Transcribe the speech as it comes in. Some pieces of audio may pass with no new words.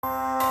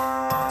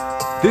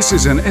This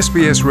is an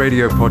SBS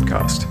radio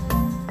podcast.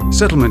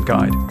 Settlement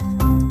Guide.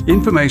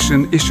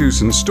 Information,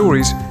 issues and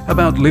stories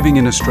about living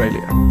in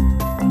Australia.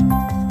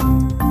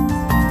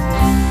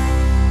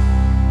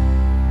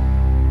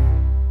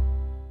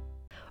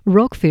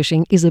 Rock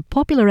fishing is a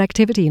popular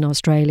activity in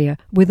Australia,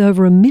 with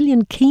over 1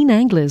 million keen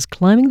anglers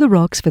climbing the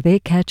rocks for their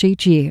catch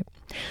each year.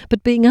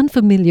 But being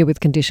unfamiliar with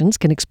conditions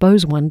can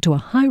expose one to a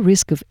high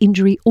risk of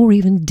injury or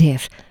even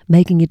death,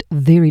 making it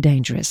very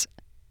dangerous.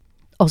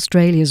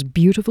 Australia's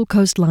beautiful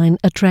coastline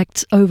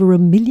attracts over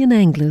 1 million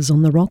anglers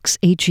on the rocks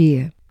each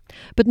year.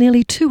 But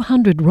nearly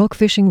 200 rock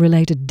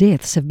fishing-related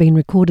deaths have been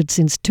recorded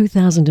since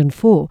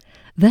 2004.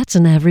 That's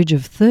an average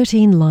of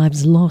 13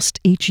 lives lost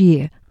each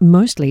year,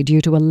 mostly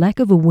due to a lack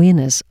of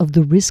awareness of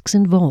the risks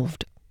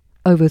involved.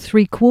 Over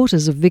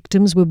 3/4 of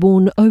victims were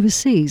born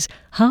overseas,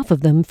 half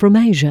of them from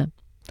Asia.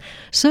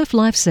 Surf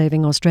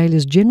Lifesaving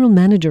Australia's General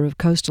Manager of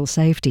Coastal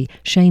Safety,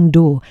 Shane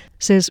Daw,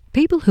 says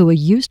people who are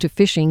used to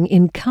fishing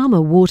in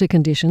calmer water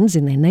conditions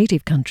in their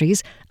native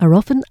countries are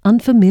often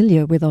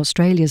unfamiliar with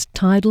Australia's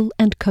tidal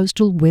and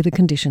coastal weather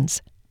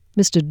conditions.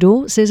 Mr.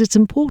 Daw says it's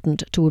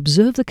important to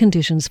observe the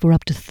conditions for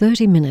up to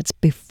 30 minutes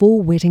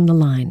before wetting the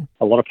line.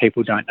 A lot of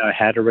people don't know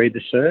how to read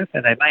the surf,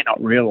 and they may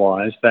not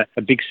realise that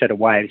a big set of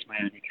waves may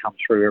only come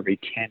through every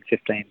 10,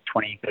 15,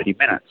 20, 30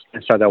 minutes.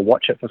 And so they'll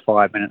watch it for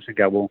 5 minutes and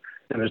go, well,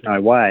 there was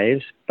no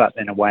waves, but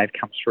then a wave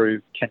comes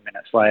through 10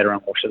 minutes later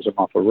and washes them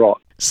off a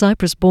rock.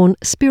 Cyprus-born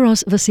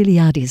Spiros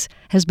Vasiliadis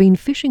has been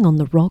fishing on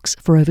the rocks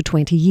for over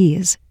 20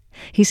 years.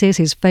 He says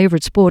his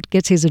favourite sport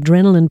gets his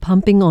adrenaline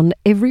pumping on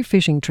every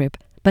fishing trip,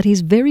 but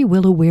he's very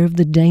well aware of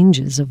the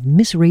dangers of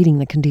misreading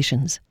the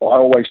conditions. I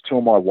always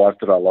tell my wife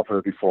that I love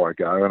her before I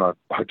go, and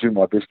I do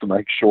my best to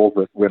make sure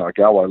that when I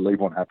go, I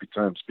leave on happy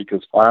terms,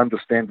 because I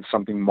understand that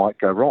something might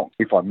go wrong.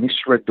 If I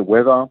misread the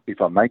weather, if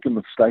I make a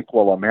mistake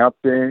while I'm out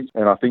there,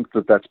 and I think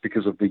that that's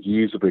because of the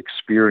years of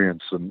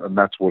experience, and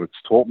that's what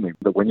it's taught me,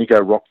 that when you go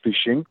rock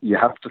fishing, you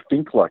have to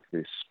think like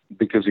this,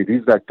 because it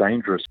is that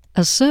dangerous.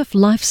 A surf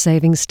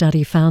life-saving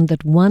study found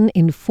that 1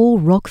 in 4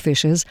 rock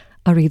fishers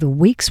are either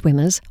weak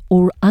swimmers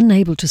or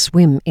unable to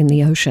swim in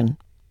the ocean.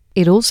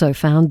 It also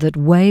found that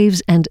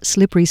waves and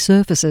slippery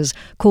surfaces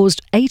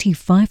caused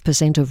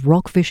 85% of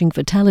rock fishing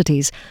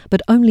fatalities,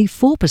 but only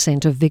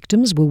 4% of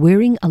victims were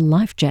wearing a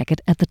life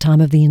jacket at the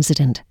time of the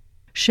incident.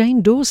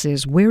 Shane Daw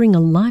says wearing a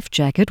life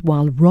jacket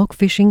while rock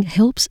fishing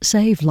helps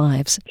save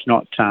lives. It's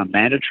not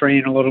mandatory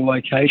in a lot of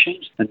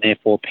locations, and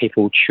therefore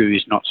people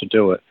choose not to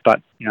do it.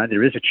 But,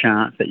 there is a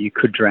chance that you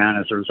could drown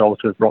as a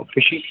result of rock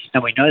fishing.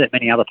 And we know that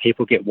many other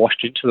people get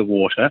washed into the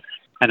water,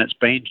 and it's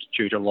been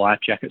due to life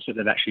jackets that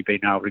they've actually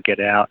been able to get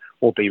out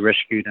or be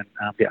rescued and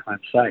get home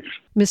safe.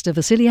 Mr.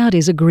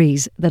 Vasiliadis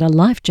agrees that a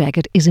life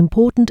jacket is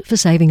important for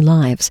saving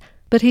lives.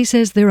 But he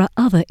says there are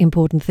other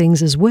important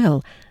things as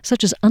well,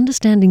 such as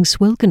understanding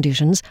swell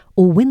conditions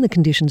or when the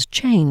conditions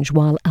change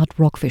while out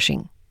rock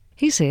fishing.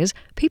 He says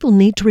people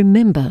need to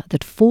remember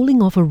that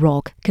falling off a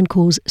rock can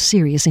cause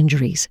serious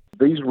injuries.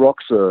 These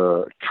rocks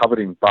are covered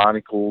in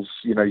barnacles.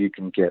 You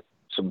can get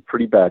some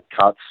pretty bad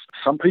cuts.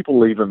 Some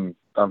people even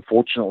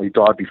unfortunately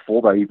die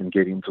before they even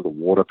get into the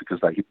water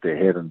because they hit their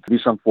head. And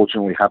this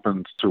unfortunately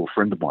happened to a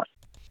friend of mine.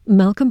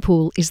 Malcolm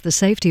Poole is the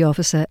safety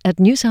officer at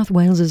New South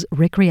Wales's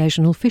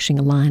Recreational Fishing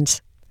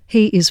Alliance.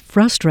 He is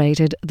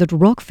frustrated that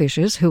rock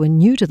fishers who are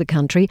new to the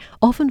country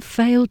often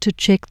fail to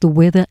check the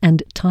weather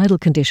and tidal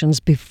conditions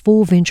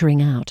before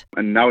venturing out.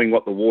 And knowing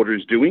what the water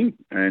is doing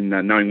and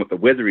knowing what the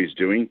weather is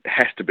doing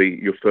has to be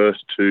your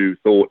first 2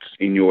 thoughts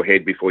in your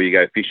head before you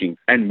go fishing.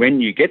 And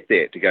when you get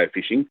there to go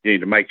fishing, you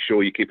need to make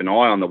sure you keep an eye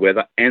on the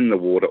weather and the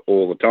water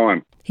all the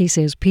time. He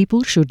says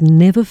people should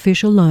never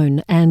fish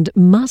alone and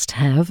must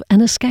have an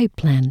escape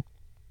plan.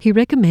 He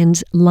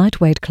recommends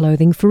lightweight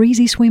clothing for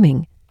easy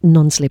swimming,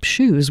 non-slip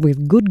shoes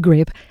with good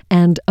grip,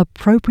 and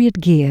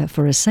appropriate gear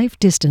for a safe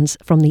distance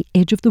from the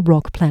edge of the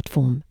rock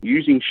platform.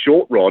 Using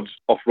short rods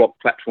off rock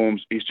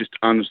platforms is just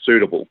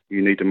unsuitable.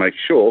 You need to make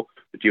sure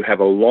that you have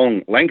a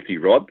long, lengthy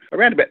rod,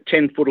 around about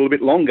 10 foot, a little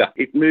bit longer.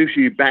 It moves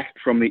you back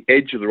from the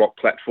edge of the rock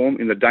platform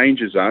in the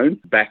danger zone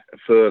back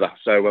further,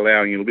 so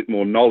allowing you a bit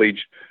more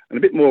knowledge and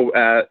a bit more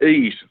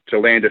ease to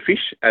land a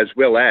fish, as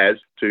well as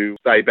to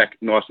stay back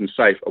nice and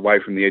safe away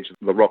from the edge of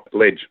the rock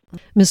ledge.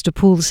 Mr.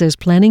 Poole says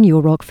planning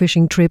your rock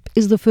fishing trip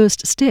is the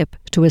first step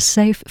to a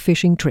safe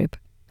fishing trip.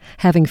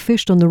 Having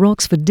fished on the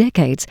rocks for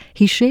decades,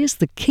 he shares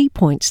the key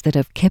points that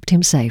have kept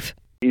him safe.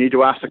 You need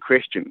to ask the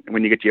question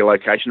when you get to your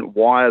location,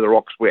 why are the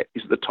rocks wet?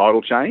 Is it the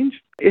tidal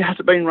change? Has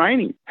it been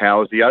raining?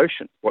 How is the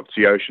ocean? What's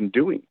the ocean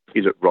doing?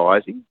 Is it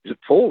rising? Is it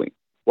falling?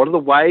 What are the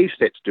wave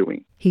sets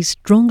doing? He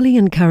strongly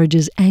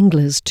encourages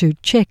anglers to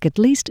check at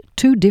least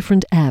 2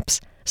 different apps,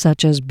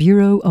 such as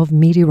Bureau of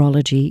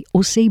Meteorology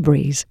or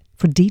Seabreeze,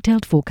 for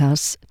detailed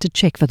forecasts to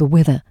check for the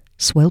weather,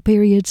 swell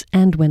periods,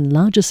 and when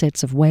larger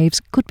sets of waves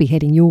could be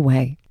heading your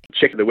way.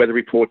 Check the weather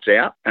reports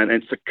out, and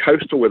it's the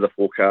coastal weather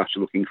forecast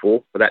you're looking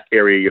for that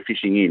area you're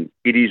fishing in.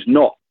 It is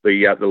not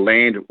the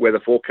land weather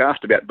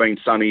forecast about being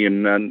sunny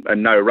and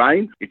no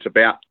rain. It's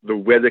about the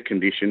weather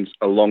conditions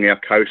along our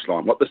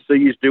coastline, what the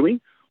sea is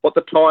doing, what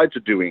the tides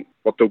are doing,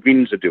 what the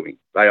winds are doing.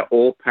 They are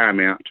all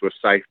paramount to a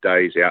safe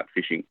day's out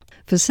fishing.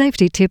 For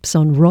safety tips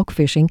on rock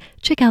fishing,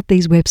 check out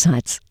these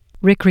websites: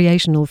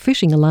 Recreational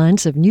Fishing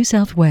Alliance of New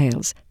South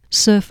Wales,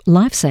 Surf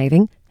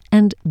Lifesaving,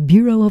 and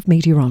Bureau of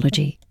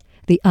Meteorology.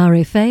 The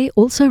RFA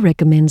also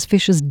recommends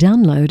fishers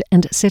download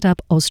and set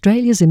up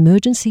Australia's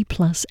Emergency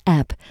Plus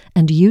app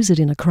and use it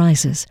in a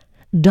crisis.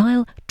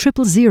 Dial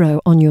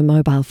 000 on your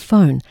mobile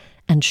phone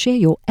and share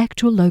your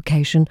actual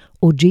location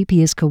or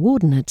GPS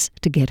coordinates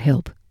to get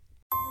help.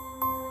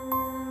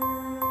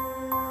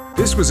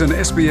 This was an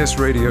SBS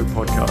Radio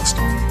podcast.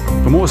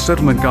 For more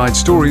Settlement Guide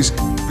stories,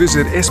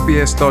 visit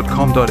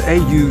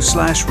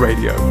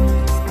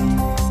sbs.com.au/radio.